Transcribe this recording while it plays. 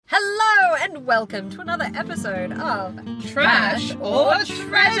and welcome to another episode of Trash or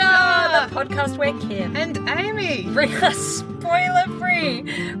Treasure, the podcast where Kim and Amy bring us spoiler-free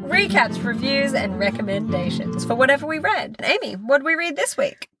recaps, reviews, and recommendations for whatever we read. Amy, what did we read this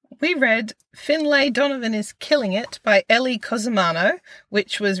week? We read Finlay, Donovan is Killing It by Ellie Cosimano,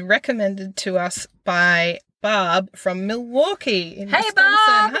 which was recommended to us by Barb from Milwaukee in Wisconsin.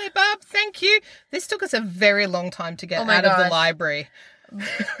 Barb! Hey, Barb, thank you. This took us a very long time to get out of the library.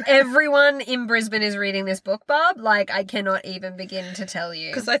 Everyone in Brisbane is reading this book, Barb. I cannot even begin to tell you.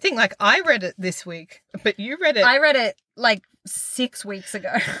 Because I think, I read it this week, but you read it... I read it, 6 weeks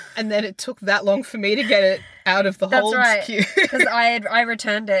ago. And then it took that long for me to get it out of the holds queue. Because I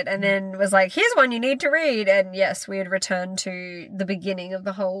returned it and then was like, here's one you need to read. And yes, we had returned to the beginning of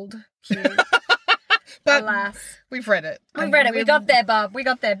the hold queue. But alas. We've read it. We've read it. We got there, Barb. We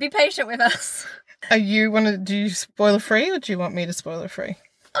got there. Be patient with us. Want to do spoiler free or do you want me to spoiler free?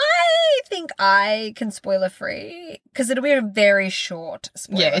 I think I can spoiler free because it'll be a very short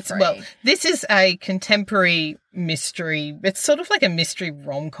spoiler free. This is a contemporary mystery. It's sort of like a mystery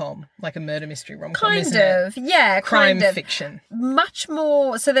rom-com, like a murder mystery rom-com, kind of. Yeah, crime fiction. Much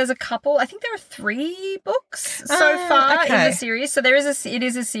more. So there's a couple. I think there are 3 books so far in the series. So it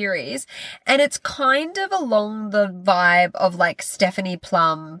is a series, and it's kind of along the vibe of Stephanie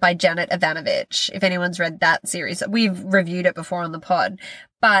Plum by Janet Ivanovic. If anyone's read that series, we've reviewed it before on the pod.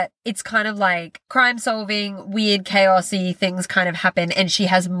 But it's kind of like crime solving, weird, chaosy things kind of happen. And she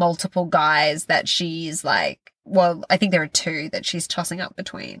has multiple guys that she's I think there are 2 that she's tossing up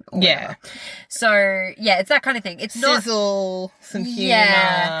between. Yeah. So, yeah, it's that kind of thing. It's Sizzle, some humor.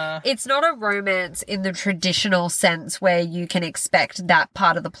 Yeah. It's not a romance in the traditional sense where you can expect that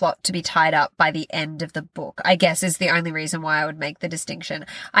part of the plot to be tied up by the end of the book, I guess is the only reason why I would make the distinction.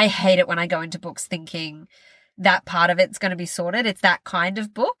 I hate it when I go into books thinking that part of it's going to be sorted. It's that kind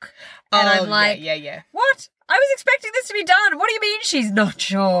of book. And I'm like, yeah. What? I was expecting this to be done. What do you mean she's not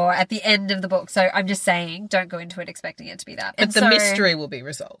sure at the end of the book? So I'm just saying, don't go into it expecting it to be that. But the mystery will be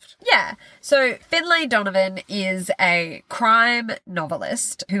resolved. Yeah. So Finlay Donovan is a crime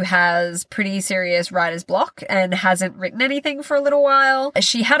novelist who has pretty serious writer's block and hasn't written anything for a little while.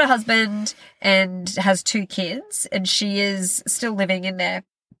 She had a husband and has 2 kids, and she is still living in their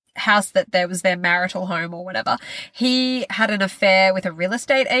house that there was their marital home or whatever. He had an affair with a real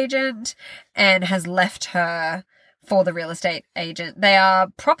estate agent and has left her for the real estate agent. They are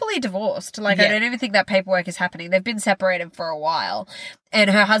properly divorced. I don't even think that paperwork is happening. They've been separated for a while. And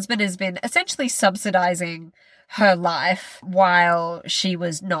her husband has been essentially subsidizing her life while she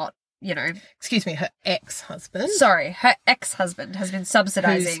was not, Excuse me, her ex-husband. Sorry, her ex-husband has been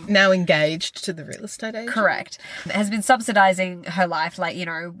subsidizing. Who's now engaged to the real estate agent. Correct. Has been subsidizing her life.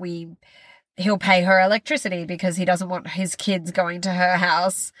 He'll pay her electricity because he doesn't want his kids going to her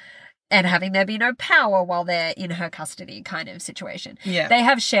house and having there be no power while they're in her custody kind of situation. Yeah. They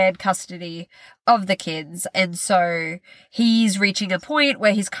have shared custody of the kids. And so he's reaching a point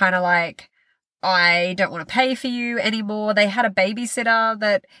where he's kind of like, I don't want to pay for you anymore. They had a babysitter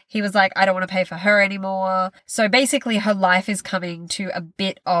that he was like, I don't want to pay for her anymore. So basically her life is coming to a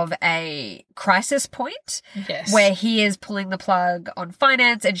bit of a crisis point. Yes. Where he is pulling the plug on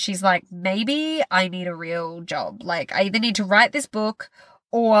finance and she's like, maybe I need a real job. I either need to write this book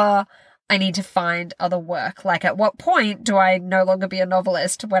or I need to find other work. At what point do I no longer be a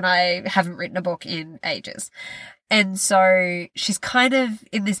novelist when I haven't written a book in ages? And so she's kind of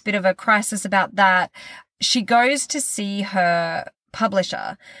in this bit of a crisis about that. She goes to see her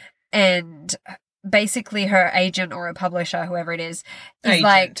publisher, and basically her agent or a publisher, whoever it is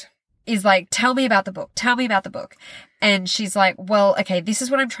like, tell me about the book. Tell me about the book. And she's like, well, okay, this is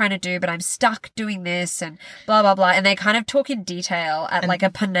what I'm trying to do, but I'm stuck doing this and blah, blah, blah. And they kind of talk in detail at a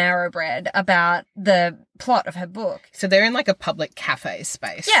Panera Bread about the plot of her book. So they're in a public cafe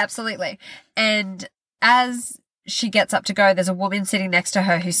space. Yeah, absolutely. And as she gets up to go, there's a woman sitting next to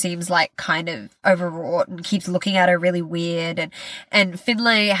her who seems kind of overwrought and keeps looking at her really weird. And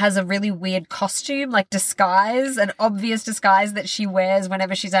Finlay has a really weird costume, disguise, an obvious disguise that she wears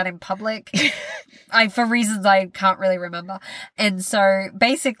whenever she's out in public. For reasons I can't really remember. And so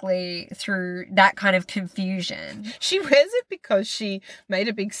basically through that kind of confusion. She wears it because she made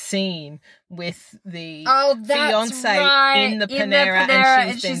a big scene with the fiancé in the Panera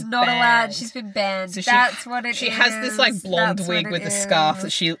and she's not banned. Allowed. She's been banned. So that's what it is. She has this blonde wig with a scarf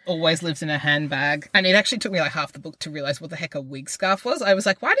that she always lives in her handbag. And it actually took me half the book to realize what the heck a wig scarf was. I was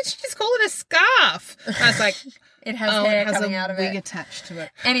like, why did she just call it a scarf? And I was like, it has hair coming out of it. It has a wig attached to it.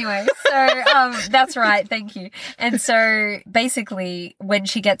 Anyway, so that's right. Thank you. And so basically when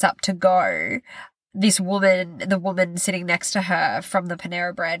she gets up to go, this woman, the woman sitting next to her from the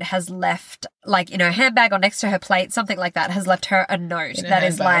Panera Bread, has left, like, in her handbag or next to her plate, something like that, has left her a note that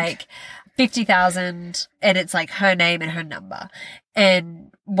is like 50,000, and it's like her name and her number.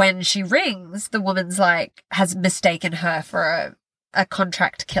 And when she rings, the woman's like, has mistaken her for a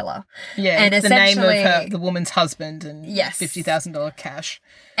contract killer. Yeah, and it's the name of the woman's husband, and $50,000 cash.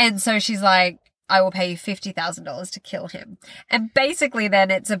 And so she's like, I will pay you $50,000 to kill him. And basically then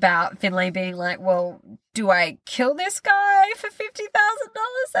it's about Finlay being like, well, do I kill this guy for $50,000?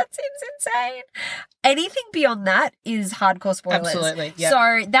 That seems insane. Anything beyond that is hardcore spoilers. Absolutely, yeah.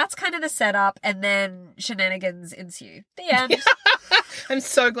 So that's kind of the setup, and then shenanigans ensue. The end. I'm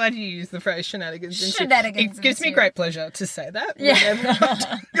so glad you used the phrase shenanigans ensue. Shenanigans It gives me great pleasure to say that.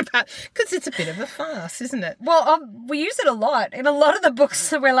 Yeah. Because it's a bit of a farce, isn't it? Well, we use it a lot. In a lot of the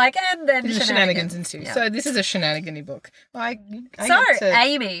books, we're like, and then shenanigans ensue. Yeah. So this is a shenanigan-y book.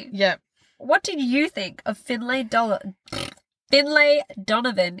 Amy. Yeah. What did you think of Finlay Donovan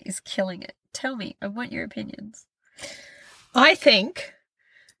is killing it? Tell me. I want your opinions. I think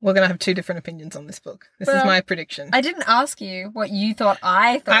we're going to have two different opinions on this book. This is my prediction. I didn't ask you what you thought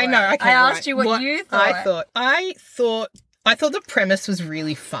I thought. I know. Okay, I asked you what you thought. I thought the premise was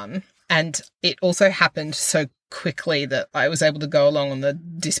really fun, and it also happened so quickly that I was able to go along on the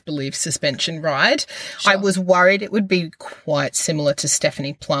disbelief suspension ride. Sure. I was worried it would be quite similar to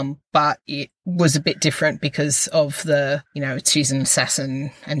Stephanie Plum, but it was a bit different because of she's an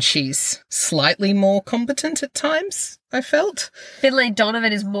assassin and she's slightly more competent at times, I felt. Finlay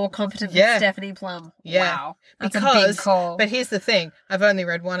Donovan is more competent than Stephanie Plum. Yeah. Wow. That's a big call. But here's the thing. I've only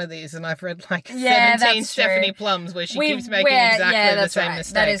read one of these, and I've read 17 Stephanie Plums where she keeps making exactly the same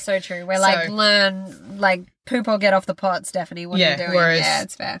mistake. That is so true. We're learn, poop or get off the pot, Stephanie. What are you doing? Yeah,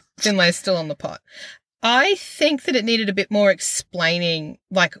 it's fair. Finlay's still on the pot. I think that it needed a bit more explaining.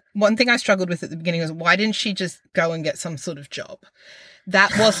 Like, one thing I struggled with at the beginning was, why didn't she just go and get some sort of job?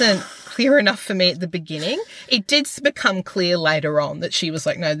 That wasn't clear enough for me at the beginning. It did become clear later on that she was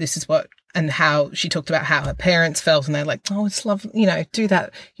like, no, this is what, and how she talked about how her parents felt, and they're like, oh, it's lovely, do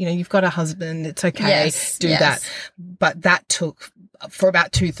that. You've got a husband. It's okay. Do that. But that took for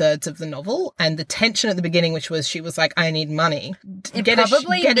about 2/3 of the novel, and the tension at the beginning, which was she was like, I need money. Get a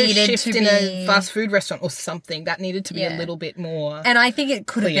shift in a fast food restaurant or something. That needed to be a little bit more. And I think it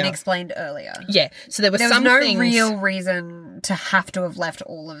could have been explained earlier. Yeah. So there was no real reason to have to have left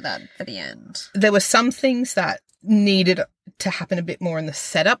all of that for the end. There were some things that needed to happen a bit more in the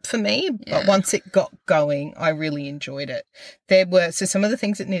setup for me, but once it got going, I really enjoyed it. There were some of the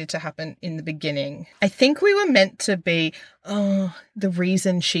things that needed to happen in the beginning. I think we were meant to be, the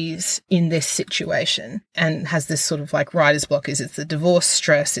reason she's in this situation and has this sort of like writer's block is it's the divorce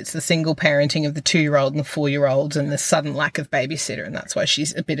stress, it's the single parenting of the 2-year-old and the 4-year-old, and the sudden lack of babysitter, and that's why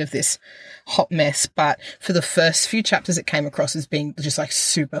she's a bit of this hot mess. But for the first few chapters, it came across as being just like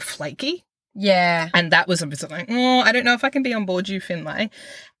super flaky. Yeah. And that was a bit like, I don't know if I can be on board you, Finlay.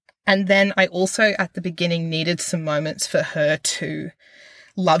 And then I also, at the beginning, needed some moments for her to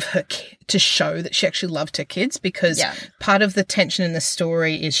love to show that she actually loved her kids, because part of the tension in the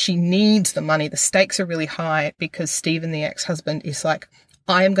story is she needs the money. The stakes are really high because Stephen, the ex-husband, is like,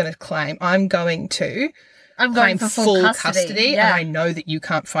 I'm going for full custody, and I know that you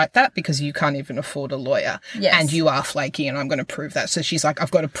can't fight that because you can't even afford a lawyer, and you are flaky, and I'm going to prove that. So she's like,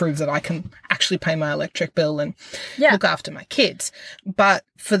 I've got to prove that I can actually pay my electric bill and look after my kids. But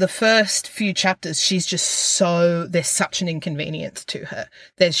for the first few chapters, she's just there's such an inconvenience to her.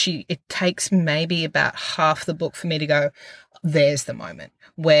 It takes maybe about half the book for me to go, there's the moment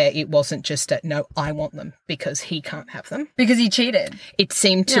where it wasn't just no, I want them because he can't have them. Because he cheated. It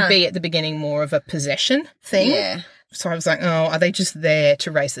seemed to be at the beginning more of a possession thing. Yeah. So I was like, are they just there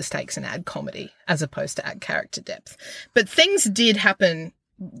to raise the stakes and add comedy as opposed to add character depth? But things did happen.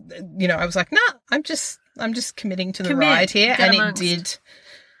 I was like, nah, I'm just committing to the ride here. And it did,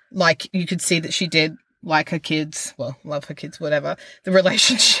 you could see that she did like her kids, love her kids, whatever. The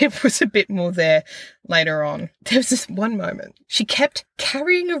relationship was a bit more there later on. There was this one moment. She kept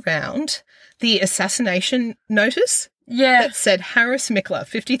carrying around the assassination notice that said Harris Mickler,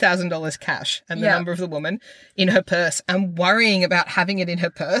 $50,000 cash, and the number of the woman in her purse, and worrying about having it in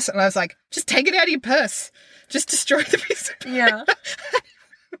her purse. And I was like, just take it out of your purse. Just destroy the piece of paper. Yeah.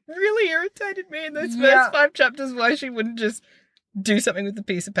 It really irritated me in those first 5 chapters why she wouldn't just do something with the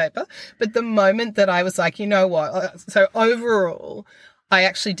piece of paper. But the moment that I was like, you know what? So overall, I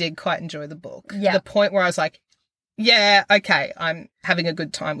actually did quite enjoy the book. Yeah. The point where I was like, yeah, okay, I'm having a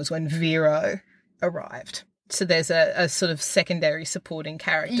good time was when Vero arrived. So there's a sort of secondary supporting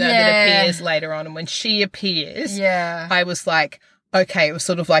character that appears later on. And when she appears, I was like, okay, it was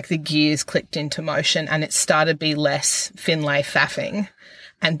sort of like the gears clicked into motion and it started to be less Finlay faffing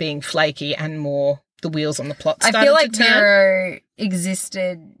and being flaky and more the wheels on the plot started I feel like to turn. Vero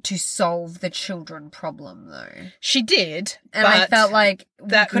existed to solve the children problem, though. She did. And I felt like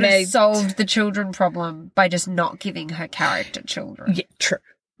that we could have solved the children problem by just not giving her character children. Yeah, true.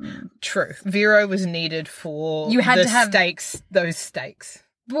 True. Vero was needed for You had the to have stakes, those stakes.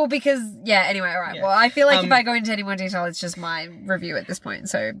 Well, because, yeah, anyway, all right. Yeah. Well, I feel like if I go into any more detail, it's just my review at this point.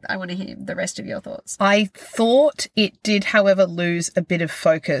 So I want to hear the rest of your thoughts. I thought it did, however, lose a bit of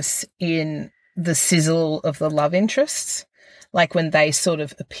focus in the sizzle of the love interests, like when they sort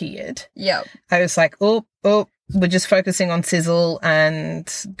of appeared. Yep. I was like, oh, we're just focusing on sizzle and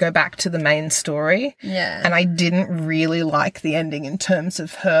go back to the main story. Yeah. And I didn't really like the ending in terms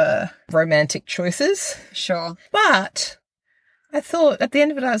of her romantic choices. Sure. But I thought at the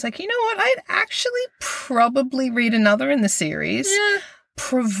end of it, I was like, you know what? I'd actually probably read another in the series,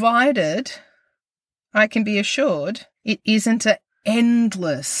 provided I can be assured it isn't an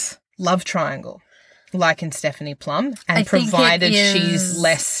endless love triangle like in Stephanie Plum, and provided she's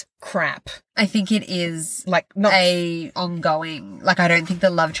less crap. I think it is like not a ongoing, like I don't think the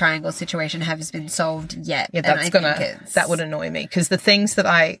love triangle situation has been solved yet. Yeah, that would annoy me, because the things that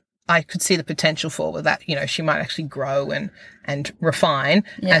I could see the potential for were that, you know, she might actually grow and refine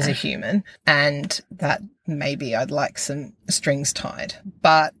as a human, and that maybe I'd like some strings tied.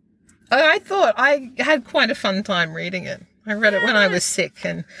 But I thought I had quite a fun time reading it. I read it when I was sick,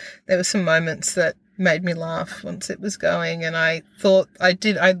 and there were some moments that made me laugh once it was going, and I thought I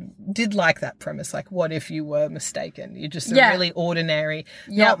did like that premise, like what if you were mistaken? You're just a really ordinary,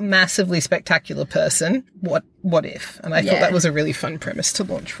 not massively spectacular person. What if? And I thought that was a really fun premise to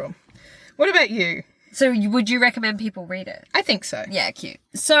launch from. What about you? So would you recommend people read it? I think so. Yeah, cute.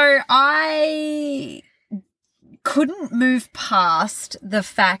 So I couldn't move past the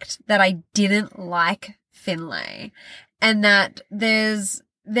fact that I didn't like Finlay, and that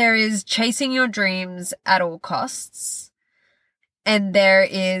there is chasing your dreams at all costs, and there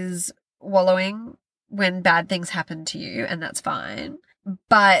is wallowing when bad things happen to you, and that's fine.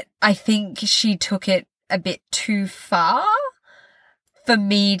 But I think she took it a bit too far for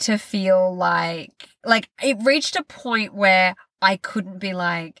me to feel like it reached a point where I couldn't be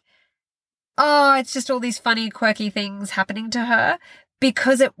like, oh, it's just all these funny, quirky things happening to her,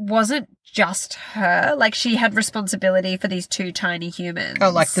 because it wasn't just her. Like, she had responsibility for these two tiny humans. Oh,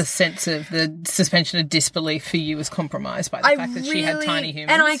 like the sense of the suspension of disbelief for you was compromised by the fact that she had tiny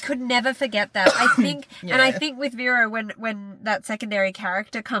humans. And I could never forget that. I think, and I think with Vero, when that secondary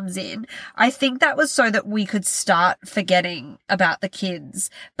character comes in, I think that was so that we could start forgetting about the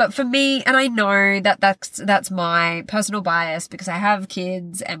kids. But for me, and I know that that's my personal bias because I have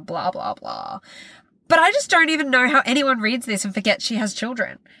kids and blah, blah, blah. But I just don't even know how anyone reads this and forgets she has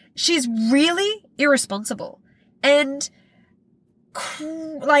children. She's really irresponsible. And,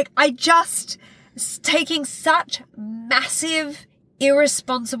 taking such massive,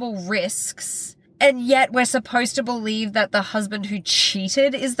 irresponsible risks, and yet we're supposed to believe that the husband who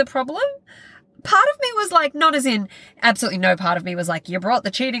cheated is the problem. Part of me was like, not as in, absolutely no part of me was like, you brought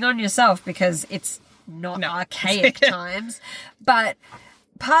the cheating on yourself, because it's not archaic times. But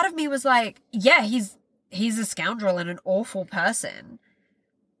part of me was like, yeah, he's a scoundrel and an awful person.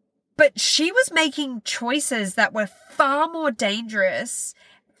 But she was making choices that were far more dangerous,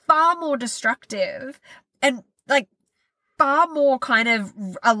 far more destructive, and far more kind of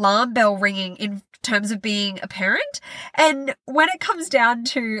alarm bell ringing in terms of being a parent. And when it comes down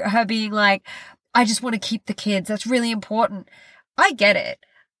to her being like, I just want to keep the kids, that's really important. I get it.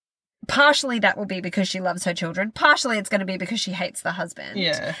 Partially that will be because she loves her children. Partially it's going to be because she hates the husband.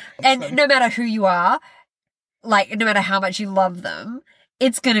 Yeah. And no matter who you are, no matter how much you love them,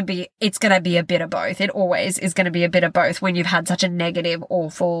 it's going to be a bit of both. It always is going to be a bit of both when you've had such a negative,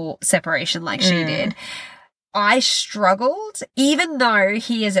 awful separation like she did. I struggled, even though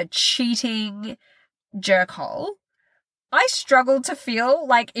he is a cheating jerkhole, I struggled to feel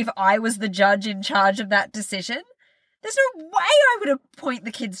like if I was the judge in charge of that decision, there's no way I would appoint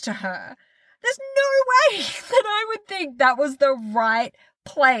the kids to her. There's no way that I would think that was the right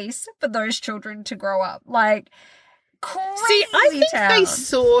place for those children to grow up. Crazy. See, I think town. they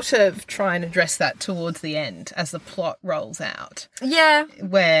sort of try and address that towards the end as the plot rolls out. Yeah.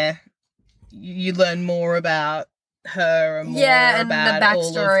 Where you learn more about her and more and about the backstory all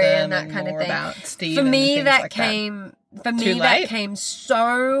of them and that kind of thing. About Steve. For me, that like came. That. For me, that came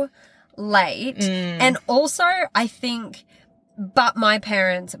so late, and also I think, but my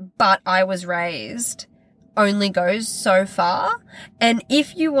parents, but I was raised, only goes so far. And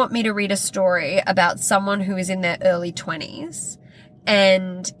if you want me to read a story about someone who is in their early 20s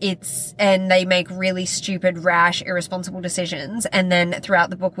and they make really stupid, rash, irresponsible decisions. And then throughout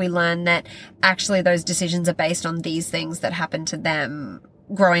the book, we learn that actually those decisions are based on these things that happened to them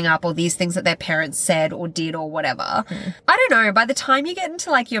growing up, or these things that their parents said or did or whatever. I don't know. By the time you get into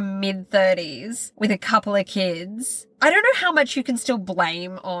like your mid-30s with a couple of kids, I don't know how much you can still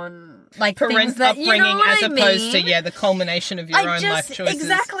blame on like things that, upbringing, you know what as I opposed mean? to the culmination of your own life choices.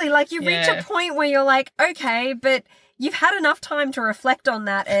 Exactly. Like you reach a point where you're like, okay, but you've had enough time to reflect on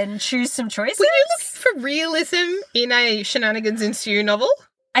that and choose some choices. Were you looking for realism in a Shenanigans Ensue novel?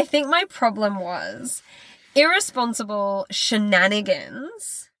 I think my problem was irresponsible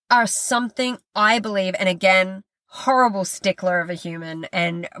shenanigans are something I believe, and again, horrible stickler of a human,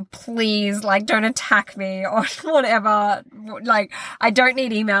 and please, like, don't attack me or whatever. Like, I don't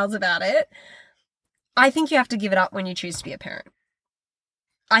need emails about it. I think you have to give it up when you choose to be a parent.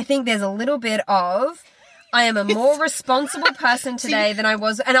 I think there's a little bit of, I am a more responsible person today than I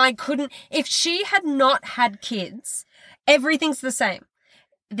was, and I couldn't, if she had not had kids, everything's the same.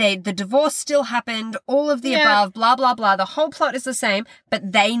 The divorce still happened, all of the above, blah, blah, blah. The whole plot is the same,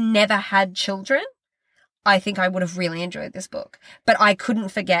 but they never had children. I think I would have really enjoyed this book. But I couldn't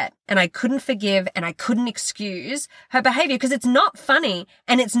forget, and I couldn't forgive, and I couldn't excuse her behavior because it's not funny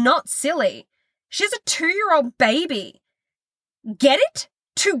and it's not silly. She's a 2-year-old baby. Get it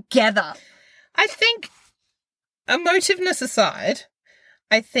together. I think, emotiveness aside,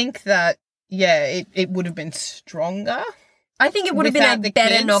 I think that, it would have been stronger. I think it would have been a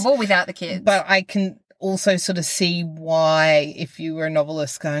better novel without the kids. But I can also sort of see why, if you were a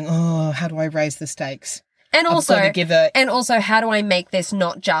novelist going, oh, how do I raise the stakes? And also, how do I make this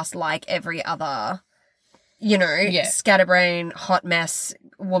not just like every other, scatterbrain, hot mess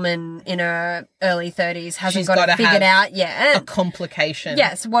woman in her early 30s hasn't got it figured out yet. A complication.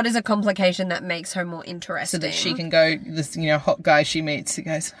 Yes. What is a complication that makes her more interesting? So that she can go, this, hot guy she meets, he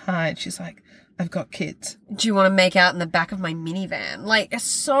goes, hi, and she's like, I've got kids. Do you want to make out in the back of my minivan? Like,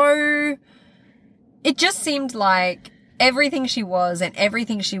 so it just seemed like everything she was and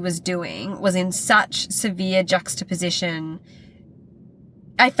everything she was doing was in such severe juxtaposition.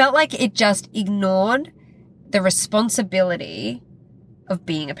 I felt like it just ignored the responsibility of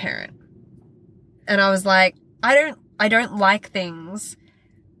being a parent. And I was like, I don't like things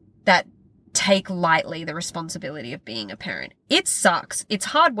that take lightly the responsibility of being a parent. It sucks. It's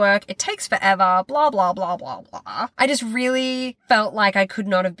hard work. It takes forever. Blah, blah, blah, blah, blah. I just really felt like I could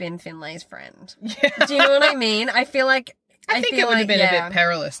not have been Finlay's friend. Yeah. Do you know what I mean? I feel like I think it would have been a bit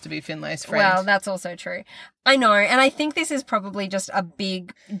perilous to be Finlay's friend. Well, that's also true. I know, and I think this is probably just a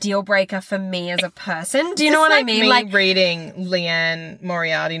big deal breaker for me as a person. Do you know what I mean? Like reading Leanne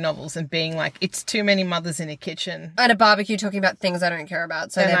Moriarty novels and being like, it's too many mothers in a kitchen. At a barbecue talking about things I don't care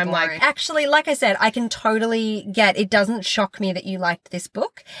about, so I'm boring. Like, actually, like I said, I can totally get, it doesn't shock me that you liked this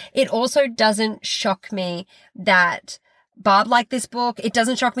book. It also doesn't shock me that Barb liked this book. It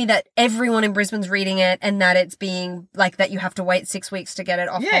doesn't shock me that everyone in Brisbane's reading it and that it's being like that you have to wait 6 weeks to get it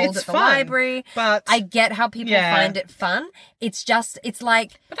off hold at the library. But I get how people find it fun. It's just, it's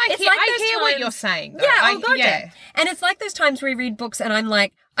like, but I hear what you're saying. Though. Yeah, And it's like those times we read books and I'm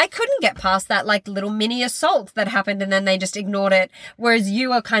like, I couldn't get past that like little mini assault that happened and then they just ignored it. Whereas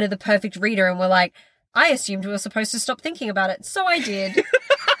you are kind of the perfect reader and were like, I assumed we were supposed to stop thinking about it. So I did.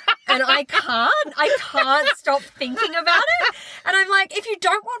 And I can't stop thinking about it. And I'm like, if you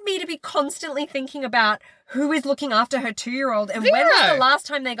don't want me to be constantly thinking about who is looking after her 2-year-old and when was the last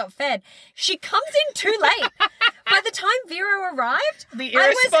time they got fed, she comes in too late. By the time Vero arrived, the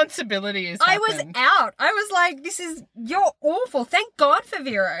irresponsibility is happened. I was out. I was like, you're awful. Thank God for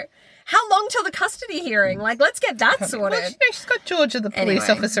Vero. How long till the custody hearing? Like, let's get that sorted. Well, she's got Georgia, the police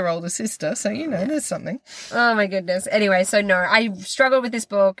officer, older sister, so, there's something. Oh, my goodness. Anyway, so no, I struggled with this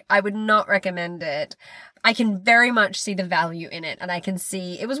book. I would not recommend it. I can very much see the value in it, and I can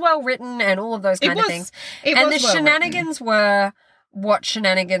see it was well written and all of those kind of things. And the shenanigans were what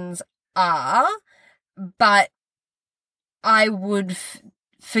shenanigans are, but I would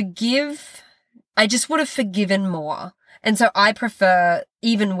forgive. I just would have forgiven more. And so I prefer,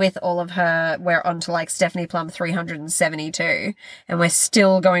 even with all of her, we're on to like Stephanie Plum 372, and we're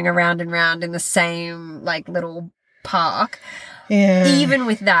still going around and round in the same like little park. Yeah. Even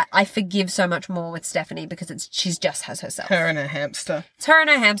with that, I forgive so much more with Stephanie because she's just has herself. Her and her hamster. It's her and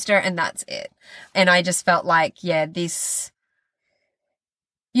her hamster, and that's it. And I just felt like, this...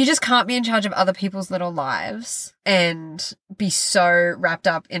 You just can't be in charge of other people's little lives and be so wrapped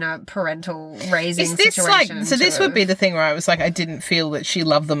up in a parental raising situation. So this would be the thing where I was like, I didn't feel that she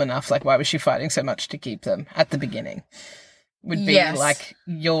loved them enough. Like, why was she fighting so much to keep them at the beginning? Would be like,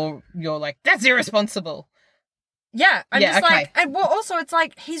 you're like, that's irresponsible. Yeah, I'm Yeah, just okay. like, and well, also it's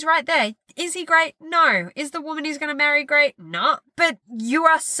like, he's right there. Is he great? No. Is the woman he's going to marry great? No. But you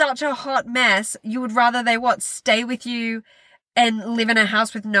are such a hot mess. You would rather they, stay with you and live in a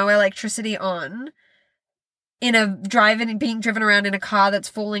house with no electricity on, being driven around in a car that's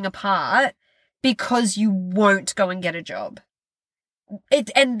falling apart because you won't go and get a job.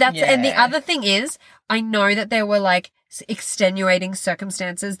 And the other thing is, I know that there were like extenuating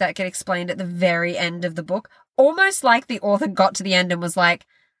circumstances that get explained at the very end of the book, almost like the author got to the end and was like,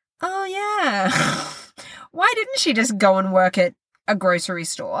 oh yeah, why didn't she just go and work at a grocery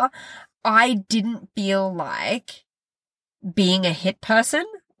store? I didn't feel like being a hit person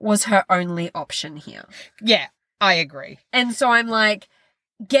was her only option here. Yeah, I agree. And so I'm like,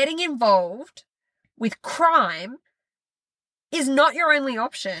 getting involved with crime is not your only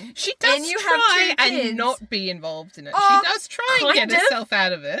option. She does and you try have 2 kids. and not be involved in it. Oh, she does try and get herself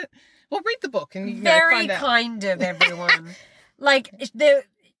out of it. Well, read the book and you Very find out. kind of everyone. Like, they're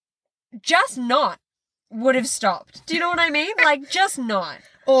just not would have stopped. Do you know what I mean? Like, just not.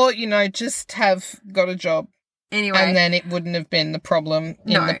 Or, just have got a job. Anyway. And then it wouldn't have been the problem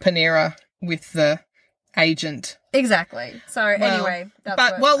in the Panera with the agent. Exactly. So, anyway. That's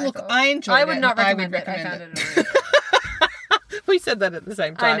I enjoyed it. I would not recommend it. I found it We said that at the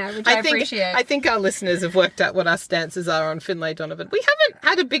same time. I know, which I appreciate. I think our listeners have worked out what our stances are on Finlay Donovan. We haven't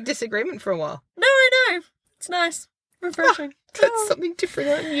had a big disagreement for a while. No, I know. It's nice. Refreshing. That's something different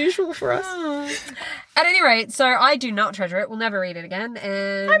and unusual for us. At any rate, so I do not treasure it. We'll never read it again.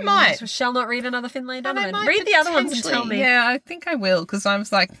 And I might. Shall not read another Finlay Donovan. might Read the other ones and tell me. Yeah, I think I will, because I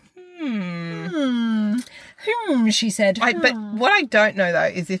was like, she said. But what I don't know, though,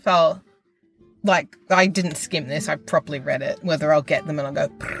 is if I'll... Like, I didn't skim this. I properly read it. Whether I'll get them and I'll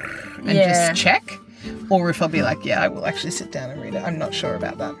go and just check, or if I'll be like, I will actually sit down and read it. I'm not sure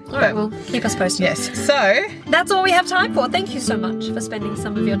about that. All right, well, keep us posted. Yes. So that's all we have time for. Thank you so much for spending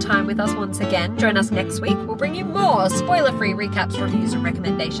some of your time with us once again. Join us next week. We'll bring you more spoiler-free recaps, reviews, and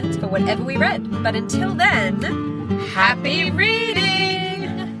recommendations for whatever we read. But until then, happy reading!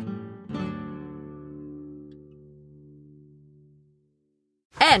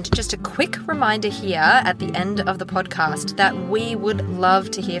 And just a quick reminder here at the end of the podcast that we would love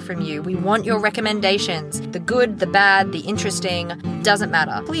to hear from you. We want your recommendations. The good, the bad, the interesting, doesn't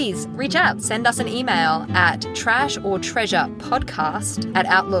matter. Please reach out. Send us an email at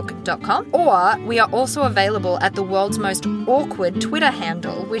trashortreasurepodcast@outlook.com. Or we are also available at the world's most awkward Twitter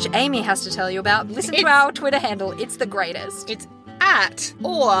handle, which Amy has to tell you about. Listen to our Twitter handle. It's the greatest. It's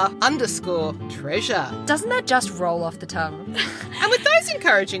 @_treasure. Doesn't that just roll off the tongue? And with those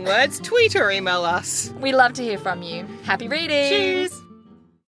encouraging words, tweet or email us. We love to hear from you. Happy reading! Cheers!